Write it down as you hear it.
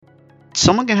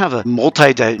Someone can have a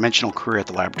multi-dimensional career at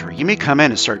the laboratory. You may come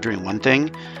in and start doing one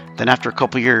thing, then after a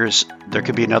couple years, there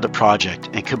could be another project,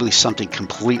 and it could be something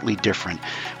completely different,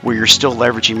 where you're still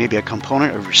leveraging maybe a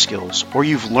component of your skills, or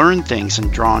you've learned things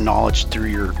and drawn knowledge through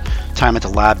your time at the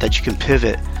lab that you can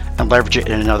pivot and leverage it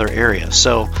in another area.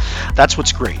 So that's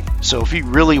what's great. So if you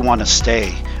really want to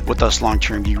stay with us long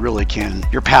term, you really can.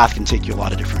 Your path can take you a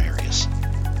lot of different areas.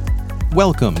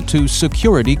 Welcome to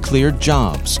Security Cleared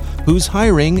Jobs, Who's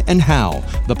Hiring and How,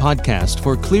 the podcast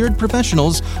for cleared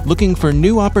professionals looking for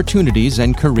new opportunities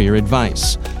and career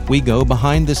advice. We go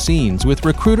behind the scenes with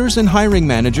recruiters and hiring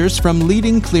managers from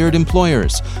leading cleared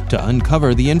employers to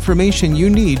uncover the information you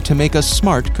need to make a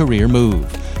smart career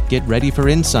move. Get ready for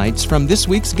insights from this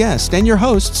week's guest and your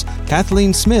hosts,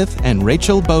 Kathleen Smith and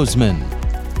Rachel Bozeman.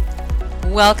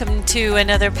 Welcome to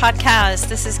another podcast.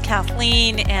 This is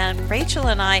Kathleen, and Rachel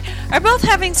and I are both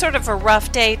having sort of a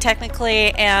rough day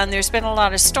technically, and there's been a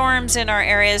lot of storms in our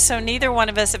area, so neither one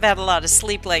of us have had a lot of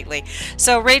sleep lately.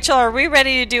 So Rachel, are we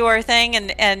ready to do our thing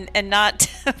and not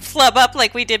flub up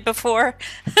like we did before?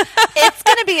 It's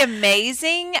going to be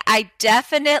amazing. I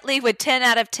definitely would 10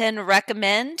 out of 10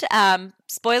 recommend.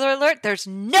 Spoiler alert, there's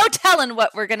no telling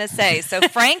what we're going to say. So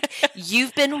Frank,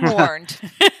 you've been warned.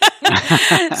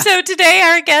 So today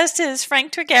our guest is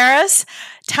Frank Trigueros,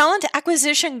 Talent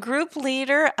Acquisition Group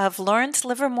Leader of Lawrence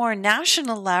Livermore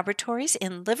National Laboratories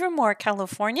in Livermore,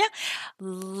 California.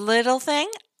 Little thing,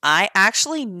 I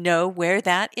actually know where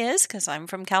that is because I'm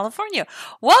from California.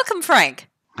 Welcome, Frank.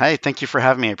 Hi, thank you for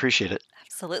having me. I appreciate it.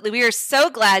 Absolutely. We are so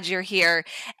glad you're here.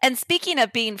 And speaking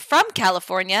of being from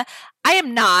California, I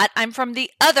am not. I'm from the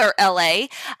other LA,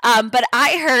 but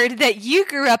I heard that you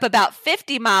grew up about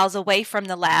 50 miles away from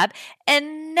the lab,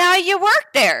 and now you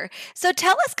work there. So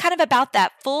tell us kind of about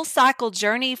that full cycle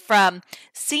journey from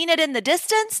seeing it in the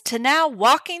distance to now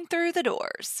walking through the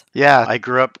doors. Yeah, I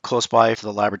grew up close by to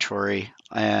the laboratory,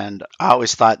 and I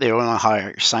always thought they were going to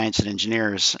hire science and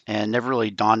engineers, and never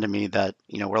really dawned on me that,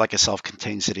 we're like a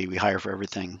self-contained city. We hire for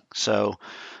everything. So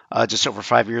just over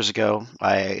 5 years ago,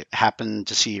 I happened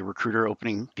to see a recruiter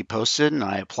opening be posted, and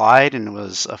I applied and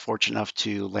was fortunate enough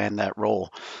to land that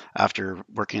role after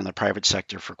working in the private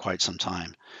sector for quite some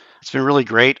time. It's been really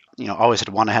great. Always had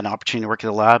an opportunity to work at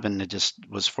the lab, and it just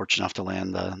was fortunate enough to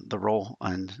land the role,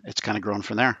 and it's kind of grown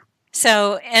from there.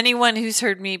 So anyone who's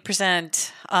heard me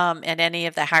present at any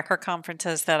of the hacker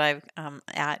conferences that I've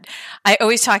at, I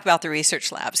always talk about the research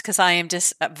labs because I am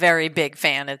just a very big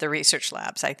fan of the research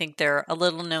labs. I think they're a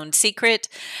little known secret.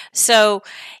 So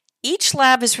each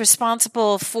lab is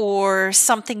responsible for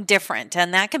something different,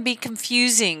 and that can be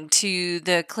confusing to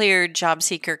the cleared job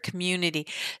seeker community.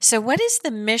 So what is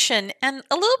the mission and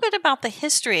a little bit about the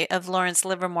history of Lawrence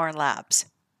Livermore Labs?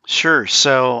 Sure.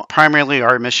 So primarily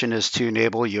our mission is to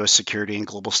enable U.S. security and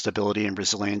global stability and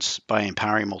resilience by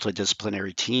empowering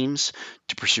multidisciplinary teams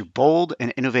to pursue bold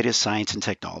and innovative science and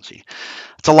technology.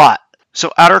 It's a lot.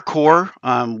 So at our core,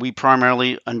 we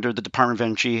primarily, under the Department of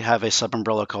Energy, have a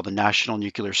sub-umbrella called the National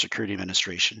Nuclear Security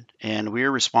Administration, and we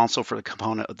are responsible for the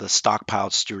component of the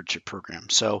Stockpile Stewardship Program.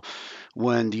 So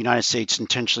when the United States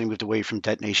intentionally moved away from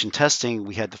detonation testing,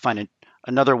 we had to find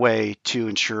another way to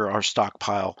ensure our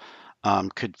stockpile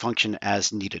could function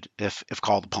as needed if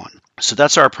called upon. So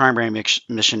that's our primary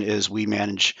mission, is we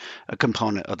manage a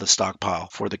component of the stockpile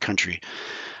for the country.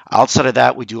 Outside of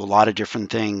that, we do a lot of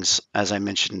different things, as I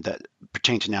mentioned, that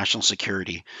pertain to national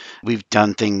security. We've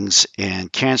done things in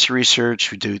cancer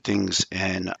research. We do things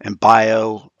in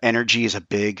bio. Energy is a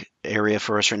big area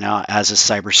for us right now, as is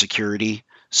cybersecurity.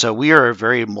 So we are a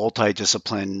very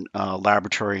multidisciplined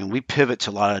laboratory, and we pivot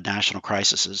to a lot of national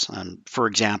crises. For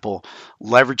example,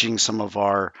 leveraging some of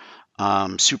our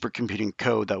supercomputing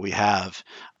code that we have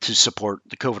to support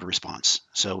the COVID response.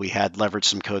 So we had leveraged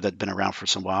some code that had been around for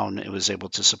some while, and it was able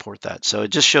to support that. So it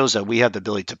just shows that we have the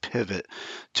ability to pivot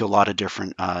to a lot of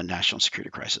different national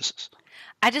security crises.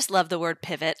 I just love the word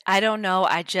pivot. I don't know.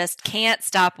 I just can't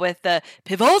stop with the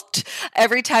pivot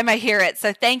every time I hear it.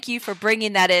 So thank you for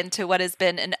bringing that into what has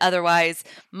been an otherwise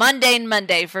mundane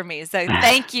Monday for me. So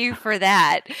thank you for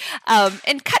that.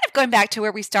 And kind of going back to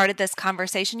where we started this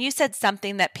conversation, you said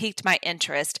something that piqued my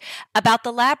interest about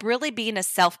the lab really being a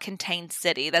self-contained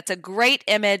city. That's a great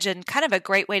image and kind of a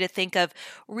great way to think of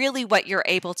really what you're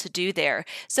able to do there.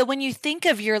 So when you think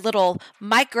of your little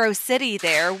micro city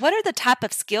there, what are the type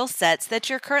of skill sets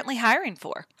that you're currently hiring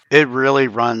for? It really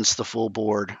runs the full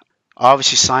board.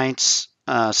 Obviously,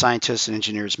 scientists and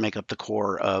engineers make up the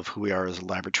core of who we are as a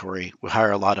laboratory. We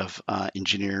hire a lot of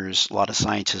engineers, a lot of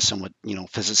scientists, and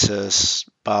physicists,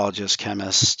 biologists,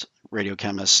 chemists,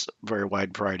 radiochemists, very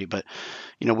wide variety. But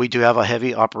we do have a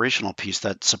heavy operational piece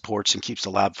that supports and keeps the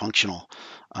lab functional.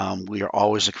 We are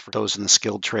always looking for those in the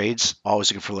skilled trades,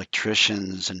 always looking for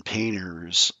electricians and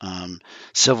painters,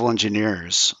 civil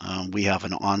engineers. We have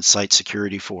an on-site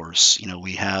security force.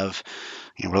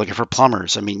 We're looking for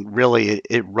plumbers. I mean, really,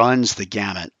 it runs the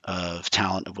gamut of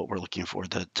talent of what we're looking for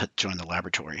to join the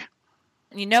laboratory.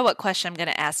 You know what question I'm going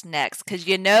to ask next, because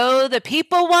the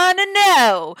people want to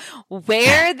know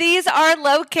where these are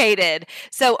located.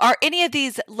 So are any of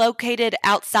these located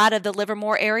outside of the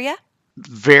Livermore area?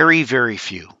 Very, very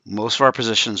few. Most of our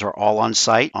positions are all on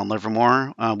site on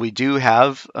Livermore. We do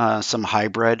have some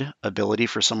hybrid ability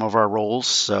for some of our roles.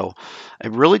 So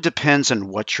it really depends on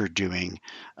what you're doing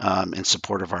in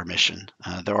support of our mission.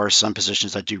 There are some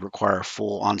positions that do require a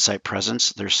full on-site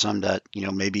presence. There's some that,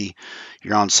 maybe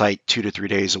you're on site 2 to 3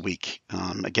 days a week.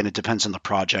 Again, it depends on the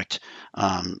project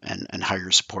and how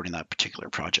you're supporting that particular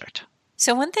project.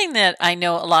 So one thing that I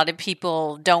know a lot of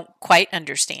people don't quite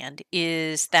understand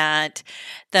is that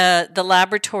the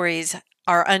laboratories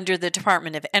are under the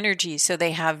Department of Energy, so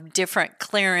they have different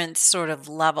clearance sort of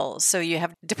levels. So you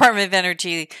have Department of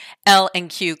Energy L and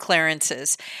Q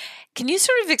clearances. Can you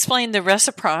sort of explain the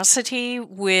reciprocity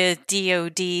with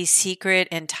DoD secret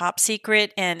and top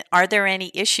secret, and are there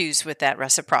any issues with that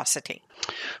reciprocity?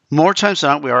 More times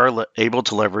than not, we are able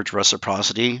to leverage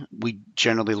reciprocity. We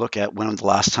generally look at when the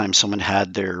last time someone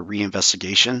had their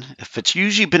reinvestigation. If it's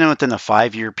usually been within a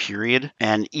 5-year period,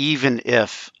 and even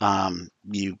if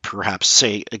you perhaps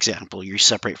say, example, you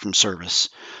separate from service,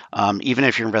 even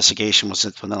if your investigation was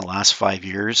within the last 5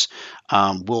 years,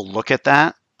 we'll look at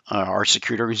that. Our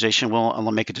security organization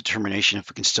will make a determination if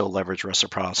we can still leverage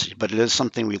reciprocity. But it is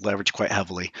something we leverage quite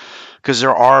heavily because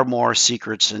there are more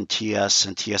secrets in TS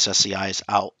and TSSCIs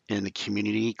out in the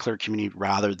community, clear community,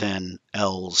 rather than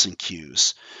Ls and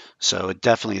Qs. So it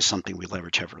definitely is something we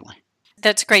leverage heavily.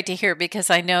 That's great to hear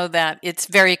because I know that it's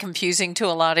very confusing to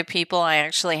a lot of people. I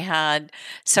actually had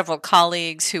several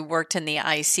colleagues who worked in the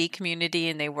IC community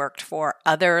and they worked for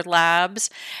other labs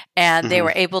and they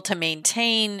were able to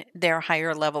maintain their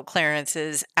higher level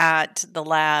clearances at the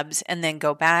labs and then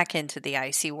go back into the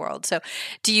IC world. So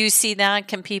do you see that?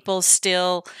 Can people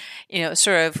still,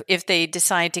 sort of if they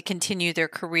decide to continue their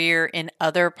career in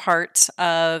other parts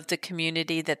of the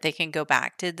community that they can go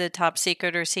back to the top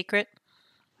secret or secret?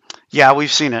 Yeah,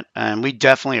 we've seen it, and we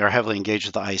definitely are heavily engaged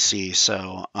with the IC.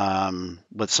 So,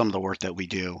 with some of the work that we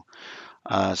do,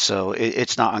 so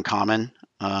it's not uncommon.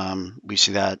 We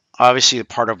see that. Obviously, a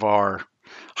part of our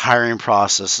hiring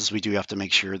process is we do have to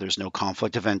make sure there's no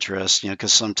conflict of interest,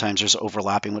 because sometimes there's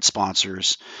overlapping with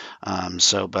sponsors.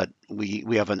 But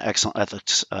we have an excellent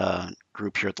ethics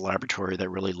group here at the laboratory that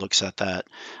really looks at that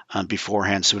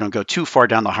beforehand, so we don't go too far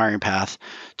down the hiring path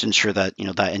to ensure that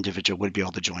that individual would be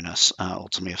able to join us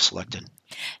ultimately if selected.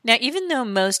 Now, even though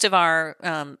most of our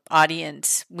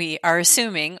audience, we are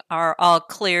assuming, are all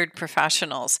cleared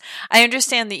professionals, I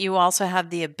understand that you also have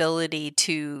the ability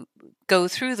to go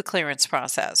through the clearance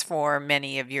process for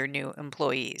many of your new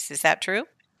employees. Is that true?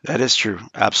 That is true.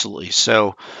 Absolutely.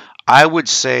 So I would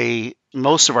say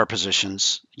most of our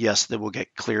positions, yes, they will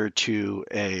get cleared to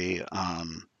a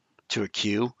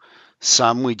queue.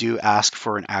 Some we do ask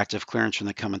for an active clearance when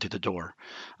they come into the door.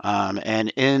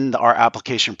 And in our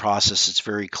application process, it's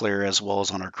very clear, as well as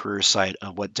on our career site,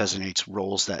 of what designates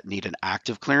roles that need an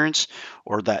active clearance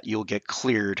or that you'll get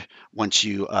cleared once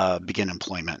you begin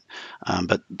employment.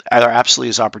 But there absolutely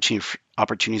is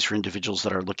opportunities for individuals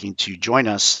that are looking to join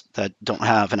us that don't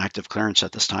have an active clearance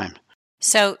at this time.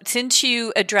 So since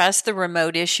you addressed the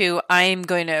remote issue, I'm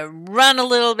going to run a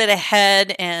little bit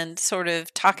ahead and sort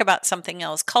of talk about something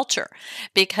else, culture,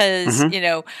 because,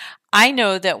 I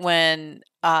know that when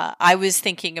I was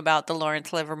thinking about the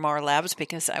Lawrence Livermore Labs,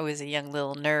 because I was a young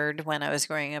little nerd when I was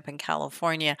growing up in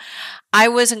California, I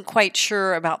wasn't quite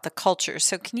sure about the culture.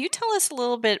 So can you tell us a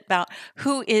little bit about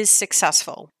who is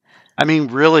successful? I mean,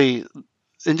 really,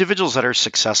 individuals that are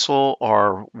successful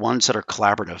are ones that are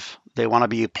collaborative. They want to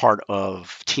be a part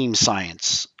of team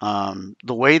science. The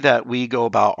way that we go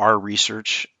about our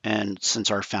research, and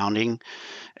since our founding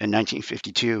in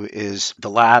 1952, is the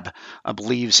lab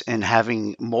believes in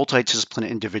having multidisciplinary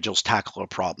individuals tackle a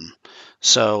problem.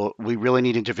 So we really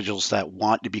need individuals that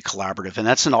want to be collaborative, and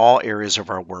that's in all areas of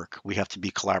our work. We have to be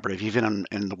collaborative, even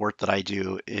in the work that I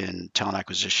do in talent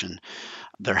acquisition.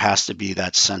 There has to be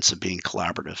that sense of being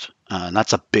collaborative, and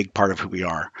that's a big part of who we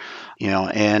are.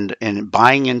 And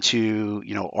buying into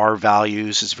our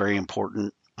values is very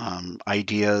important.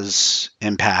 Ideas,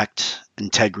 impact,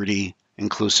 integrity,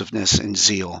 inclusiveness, and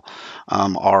zeal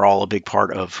are all a big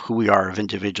part of who we are, of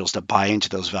individuals that buy into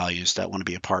those values, that want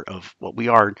to be a part of what we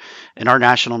are in our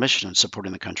national mission in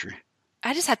supporting the country.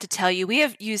 I just have to tell you, we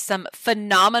have used some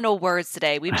phenomenal words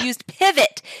today. We've used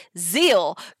pivot,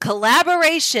 zeal,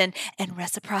 collaboration, and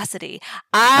reciprocity.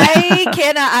 I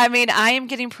am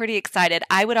getting pretty excited.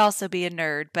 I would also be a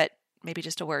nerd, but maybe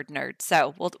just a word nerd.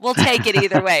 So we'll take it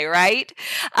either way, right?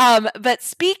 But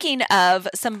speaking of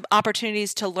some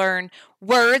opportunities to learn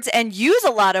words and use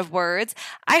a lot of words,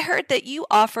 I heard that you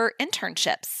offer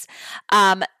internships.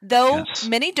 Though Yes.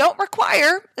 many don't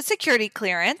require a security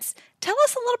clearance, tell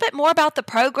us a little bit more about the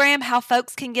program, how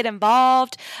folks can get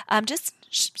involved. Just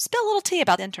spill a little tea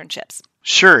about internships.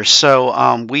 Sure.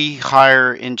 So we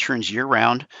hire interns year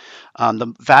round.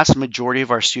 The vast majority of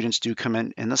our students do come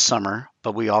in the summer,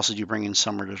 but we also do bring in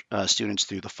summer students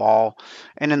through the fall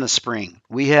and in the spring.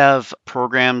 We have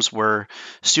programs where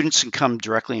students can come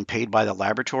directly and paid by the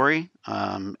laboratory,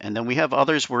 and then we have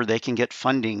others where they can get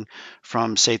funding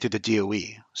from, say, through the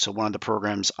DOE. So one of the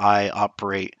programs I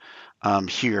operate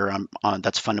here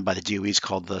that's funded by the DOE is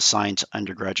called the Science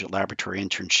Undergraduate Laboratory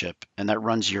Internship, and that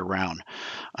runs year round.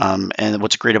 And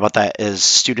what's great about that is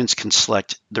students can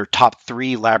select their top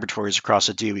 3 laboratories across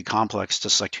the DOE complex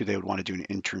to select who they would want to do an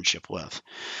internship with.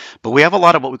 But we have a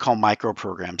lot of what we call micro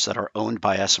programs that are owned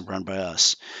by us and run by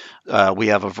us. We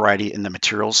have a variety in the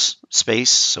materials space.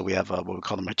 So we have what we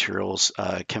call the Materials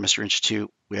Chemistry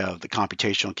Institute. We have the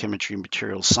Computational Chemistry and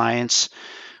Materials Science.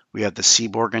 We have the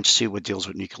Seaborg Institute, which deals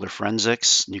with nuclear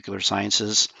forensics, nuclear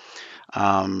sciences.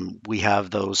 We have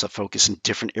those that focus in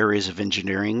different areas of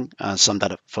engineering, some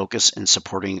that focus in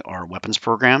supporting our weapons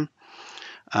program.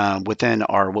 Within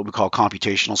our what we call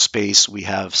computational space, we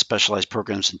have specialized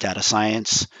programs in data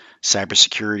science,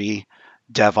 cybersecurity,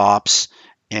 DevOps,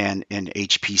 and in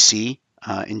HPC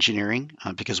engineering,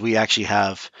 because we actually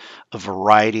have a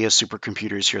variety of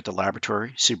supercomputers here at the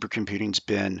laboratory. Supercomputing's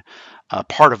been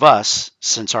part of us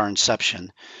since our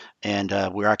inception, and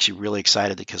we're actually really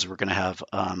excited because we're going to have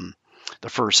the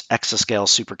first exascale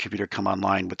supercomputer come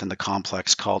online within the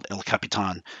complex called El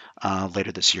Capitan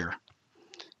later this year.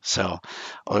 So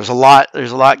there's a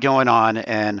lot going on,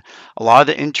 and a lot of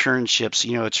the internships,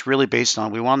 it's really based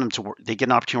on, we want them to work, they get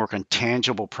an opportunity to work on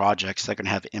tangible projects that can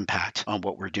have impact on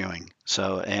what we're doing.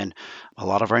 So, and a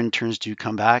lot of our interns do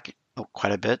come back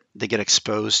quite a bit. They get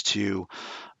exposed to,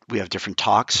 we have different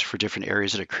talks for different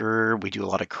areas that occur. We do a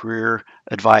lot of career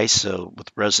advice, so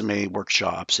with resume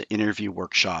workshops, interview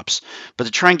workshops, but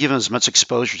to try and give them as much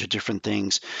exposure to different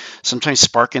things, sometimes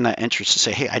sparking that interest to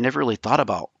say, hey, I never really thought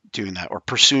about doing that, or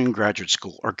pursuing graduate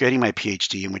school, or getting my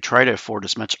PhD. And we try to afford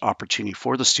as much opportunity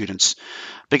for the students,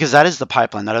 because that is the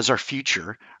pipeline. That is our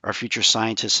future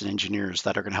scientists and engineers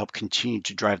that are going to help continue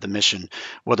to drive the mission,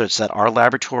 whether it's at our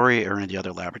laboratory or in the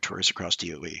other laboratories across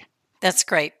DOE. That's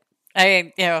great.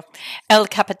 El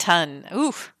Capitan.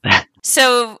 Ooh.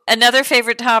 So another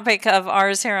favorite topic of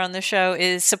ours here on the show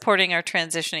is supporting our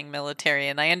transitioning military.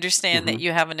 And I understand that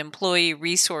you have an employee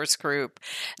resource group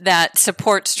that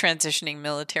supports transitioning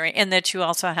military, and that you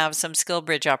also have some skill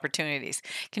bridge opportunities.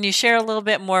 Can you share a little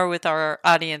bit more with our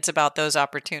audience about those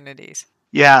opportunities?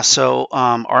 Yeah, so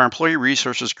our employee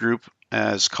resources group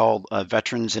is called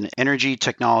Veterans in Energy,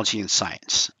 Technology, and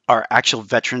Science. Our actual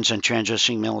Veterans and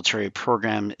Transitioning Military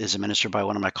program is administered by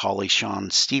one of my colleagues, Sean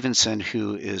Stevenson,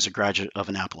 who is a graduate of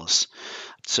Annapolis.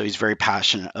 So he's very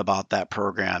passionate about that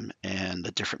program and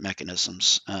the different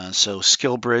mechanisms. So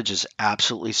Skill Bridge is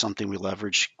absolutely something we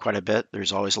leverage quite a bit.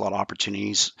 There's always a lot of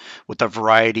opportunities with the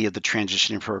variety of the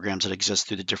transitioning programs that exist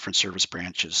through the different service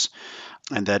branches.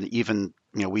 And then even,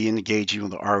 we engage even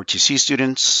with the ROTC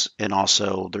students, and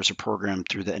also there's a program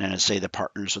through the NNSA that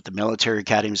partners with the military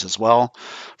academies as well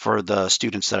for the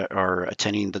students that are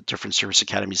attending the different service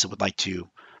academies that would like to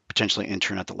potentially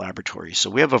intern at the laboratory. So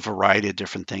we have a variety of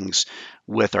different things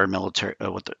with our military,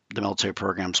 with the military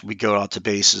programs. We go out to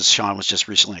bases. Sean was just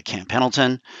recently at Camp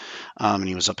Pendleton, and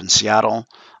he was up in Seattle.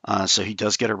 So he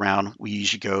does get around. We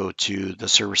usually go to the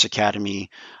Service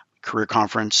Academy Career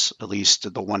Conference, at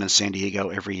least the one in San Diego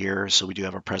every year. So we do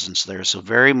have a presence there. So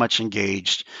very much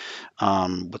engaged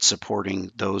with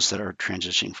supporting those that are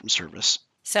transitioning from service.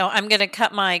 So I'm going to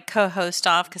cut my co-host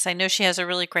off because I know she has a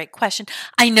really great question.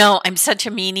 I know, I'm such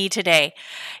a meanie today.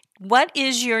 What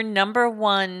is your number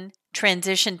one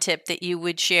transition tip that you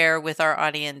would share with our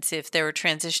audience if they were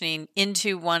transitioning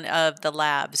into one of the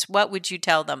labs? What would you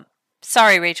tell them?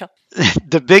 Sorry, Rachel.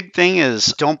 The big thing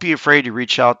is, don't be afraid to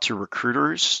reach out to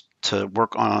recruiters to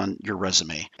work on your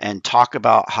resume and talk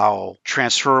about how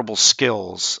transferable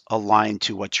skills align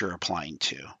to what you're applying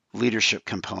to. leadership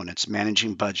components,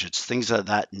 managing budgets, things of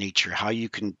that nature, how you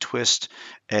can twist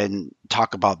and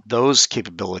talk about those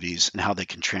capabilities and how they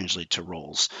can translate to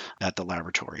roles at the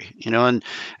laboratory. And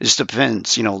it just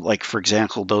depends, like for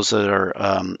example, those that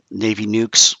are Navy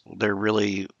nukes,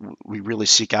 we really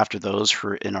seek after those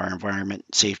for in our environment,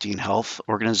 safety and health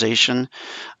organization.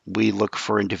 We look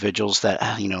for individuals that,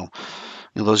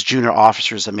 those junior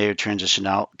officers that may have transitioned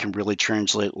out can really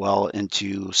translate well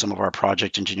into some of our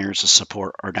project engineers to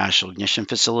support our National Ignition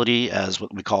Facility as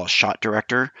what we call a shot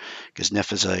director, because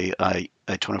NIF is a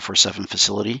 24/7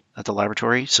 facility at the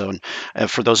laboratory. So,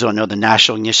 for those who don't know, the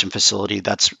National Ignition Facility,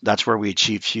 that's where we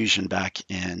achieved fusion back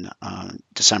in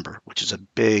December, which is a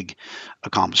big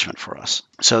accomplishment for us.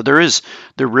 So there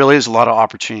really is a lot of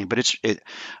opportunity, but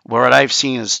what I've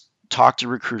seen is talk to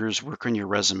recruiters, work on your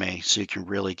resume so you can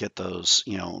really get those,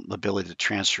 the ability to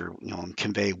transfer, and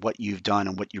convey what you've done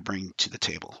and what you bring to the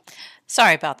table.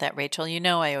 Sorry about that, Rachel.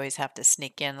 I always have to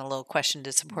sneak in a little question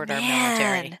to support our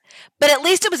military. But at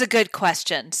least it was a good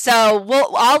question. So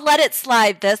I'll let it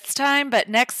slide this time, but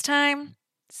next time,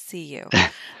 see you.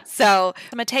 So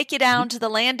I'm going to take you down to the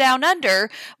land down under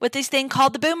with this thing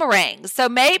called the boomerang. So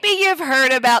maybe you've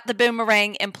heard about the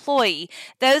boomerang employee,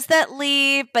 those that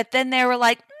leave, but then they were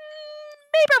like,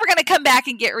 maybe we're going to come back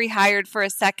and get rehired for a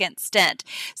second stint.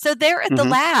 So there at the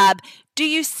lab, do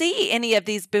you see any of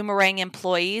these boomerang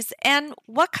employees? And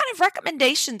what kind of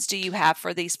recommendations do you have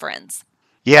for these friends?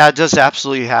 Yeah, it does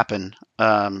absolutely happen.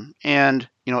 And,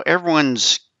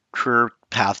 everyone's career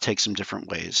path takes them different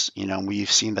ways.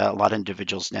 We've seen that a lot of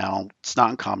individuals now, it's not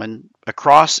uncommon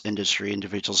across industry,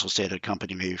 individuals will stay at a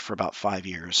company maybe for about 5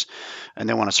 years and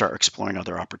they want to start exploring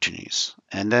other opportunities.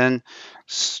 And then,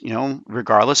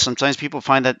 regardless, sometimes people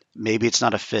find that maybe it's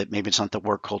not a fit, maybe it's not the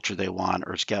work culture they want,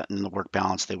 or it's getting the work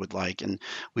balance they would like. And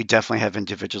we definitely have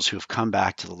individuals who have come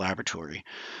back to the laboratory.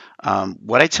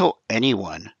 What I tell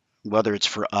anyone, whether it's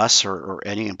for us or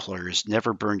any employers,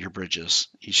 never burn your bridges.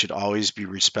 You should always be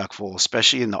respectful,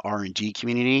 especially in the R&D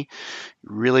community. You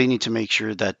really need to make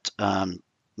sure that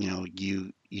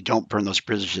you don't burn those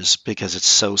bridges because it's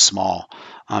so small.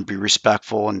 Be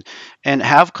respectful and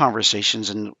have conversations,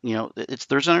 and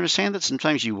there's an understanding that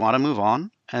sometimes you want to move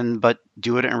on, but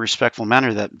do it in a respectful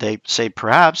manner that they say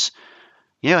perhaps.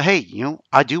 Hey,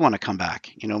 I do want to come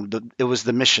back. It was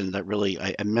the mission that really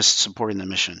I missed supporting the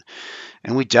mission.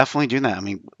 And we definitely do that. I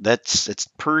mean, it's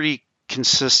pretty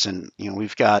consistent.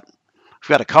 We've got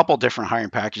a couple different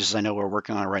hiring packages I know we're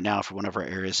working on right now for one of our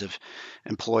areas of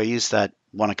employees that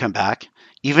want to come back.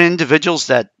 Even individuals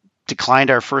that declined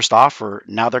our first offer,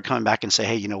 now they're coming back and say,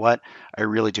 hey, you know what? I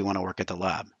really do want to work at the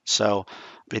lab. So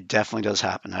it definitely does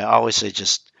happen. I always say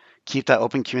just keep that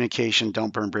open communication.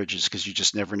 Don't burn bridges because you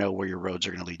just never know where your roads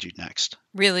are going to lead you next.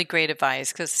 Really great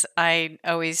advice, because I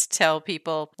always tell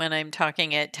people when I'm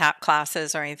talking at TAP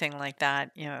classes or anything like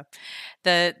that,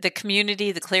 the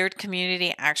community, the cleared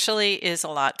community actually is a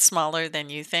lot smaller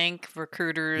than you think.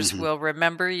 Recruiters will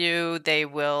remember you. They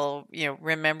will,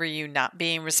 remember you not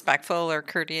being respectful or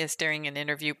courteous during an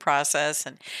interview process,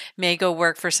 and may go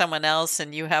work for someone else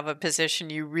and you have a position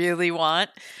you really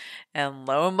want. And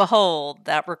lo and behold,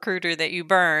 that recruiter that you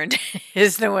burned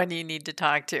is the one you need to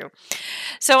talk to.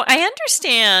 So I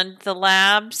understand the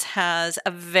labs has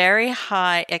a very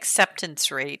high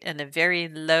acceptance rate and a very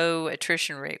low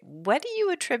attrition rate. What do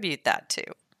you attribute that to?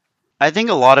 I think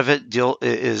a lot of it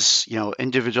is,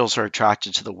 individuals are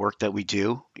attracted to the work that we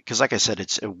do because, like I said,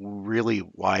 it's a really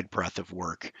wide breadth of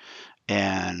work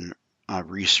and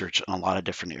research in a lot of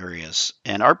different areas.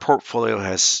 And our portfolio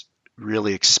has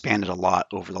really expanded a lot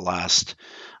over the last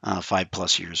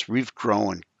 5+ years. We've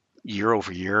grown year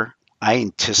over year. I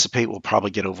anticipate we'll probably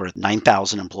get over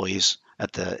 9,000 employees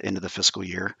at the end of the fiscal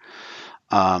year.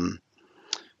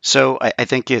 So I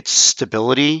think it's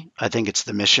stability. I think it's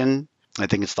the mission. I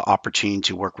think it's the opportunity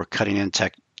to work with cutting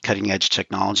edge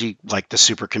technology like the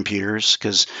supercomputers,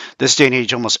 because this day and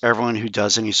age, almost everyone who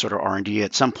does any sort of R&D,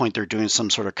 at some point they're doing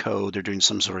some sort of code, they're doing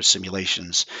some sort of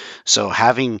simulations. So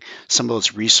having some of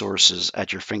those resources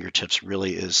at your fingertips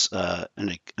really is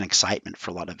an excitement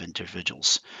for a lot of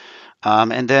individuals.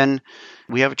 And then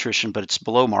we have attrition, but it's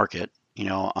below market,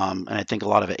 and I think a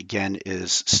lot of it, again,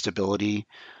 is stability,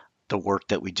 the work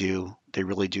that we do. They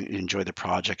really do enjoy the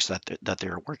projects that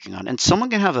they're working on. And someone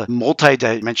can have a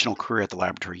multi-dimensional career at the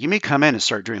laboratory. You may come in and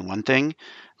start doing one thing,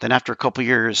 then after a couple of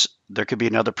years, there could be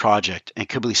another project, and it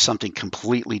could be something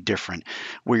completely different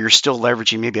where you're still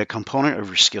leveraging maybe a component of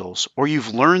your skills, or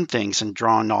you've learned things and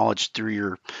drawn knowledge through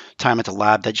your time at the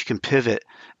lab that you can pivot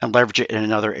and leverage it in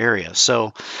another area.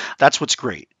 So that's what's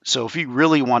great. So if you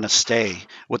really want to stay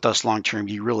with us long term,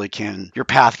 you really can. Your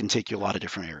path can take you a lot of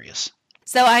different areas.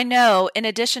 So I know, in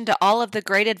addition to all of the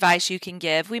great advice you can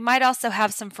give, we might also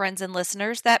have some friends and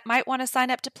listeners that might want to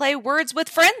sign up to play Words with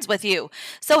Friends with you.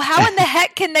 So how in the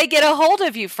heck can they get a hold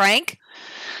of you, Frank?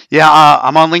 Yeah,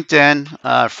 I'm on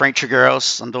LinkedIn, Frank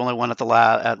Trigueros. I'm the only one at the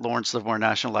lab at Lawrence Livermore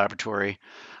National Laboratory,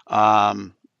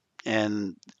 um,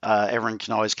 and everyone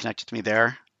can always connect with me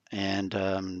there,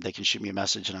 and they can shoot me a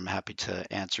message, and I'm happy to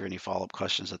answer any follow-up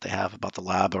questions that they have about the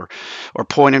lab, or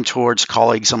point them towards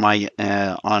colleagues on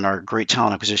our great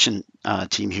talent acquisition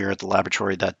team here at the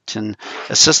laboratory that can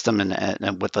assist them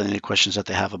and with any questions that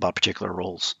they have about particular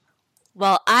roles.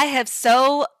 Well, I have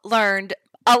so learned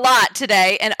a lot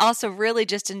today and also really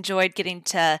just enjoyed getting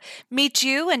to meet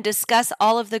you and discuss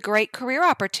all of the great career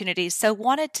opportunities. So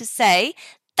wanted to say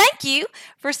thank you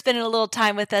for spending a little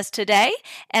time with us today.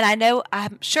 And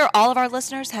I'm sure all of our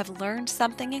listeners have learned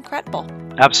something incredible.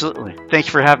 Absolutely. Thank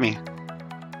you for having me.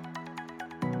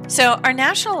 So our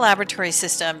national laboratory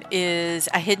system is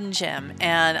a hidden gem,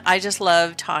 and I just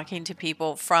love talking to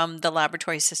people from the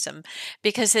laboratory system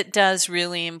because it does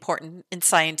really important in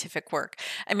scientific work.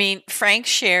 I mean, Frank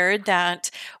shared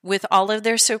that with all of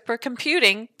their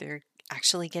supercomputing, they're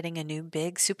actually getting a new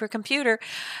big supercomputer,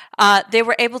 they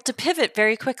were able to pivot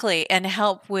very quickly and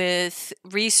help with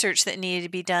research that needed to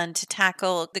be done to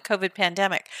tackle the COVID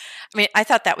pandemic. I mean, I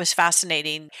thought that was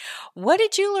fascinating. What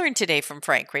did you learn today from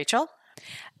Frank, Rachel?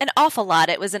 An awful lot.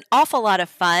 It was an awful lot of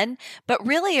fun, but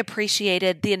really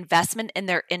appreciated the investment in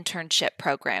their internship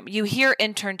program. You hear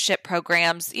internship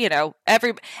programs,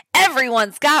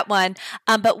 everyone's got one,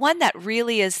 but one that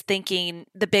really is thinking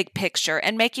the big picture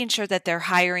and making sure that they're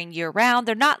hiring year round.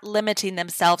 They're not limiting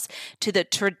themselves to the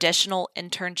traditional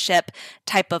internship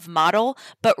type of model,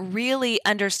 but really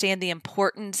understand the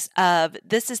importance of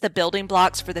this is the building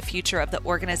blocks for the future of the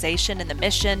organization and the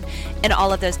mission and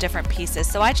all of those different pieces.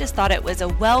 So I just thought it was a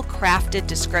well-crafted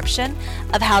description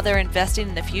of how they're investing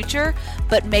in the future,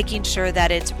 but making sure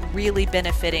that it's really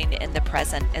benefiting in the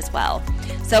present as well.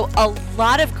 So a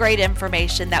lot of great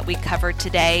information that we covered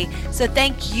today. So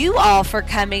thank you all for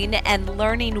coming and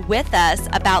learning with us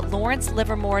about Lawrence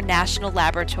Livermore National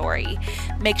Laboratory.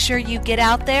 Make sure you get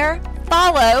out there,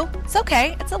 follow, it's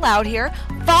okay, it's allowed here,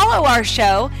 follow our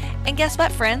show, and guess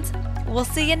what, friends? We'll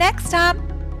see you next time.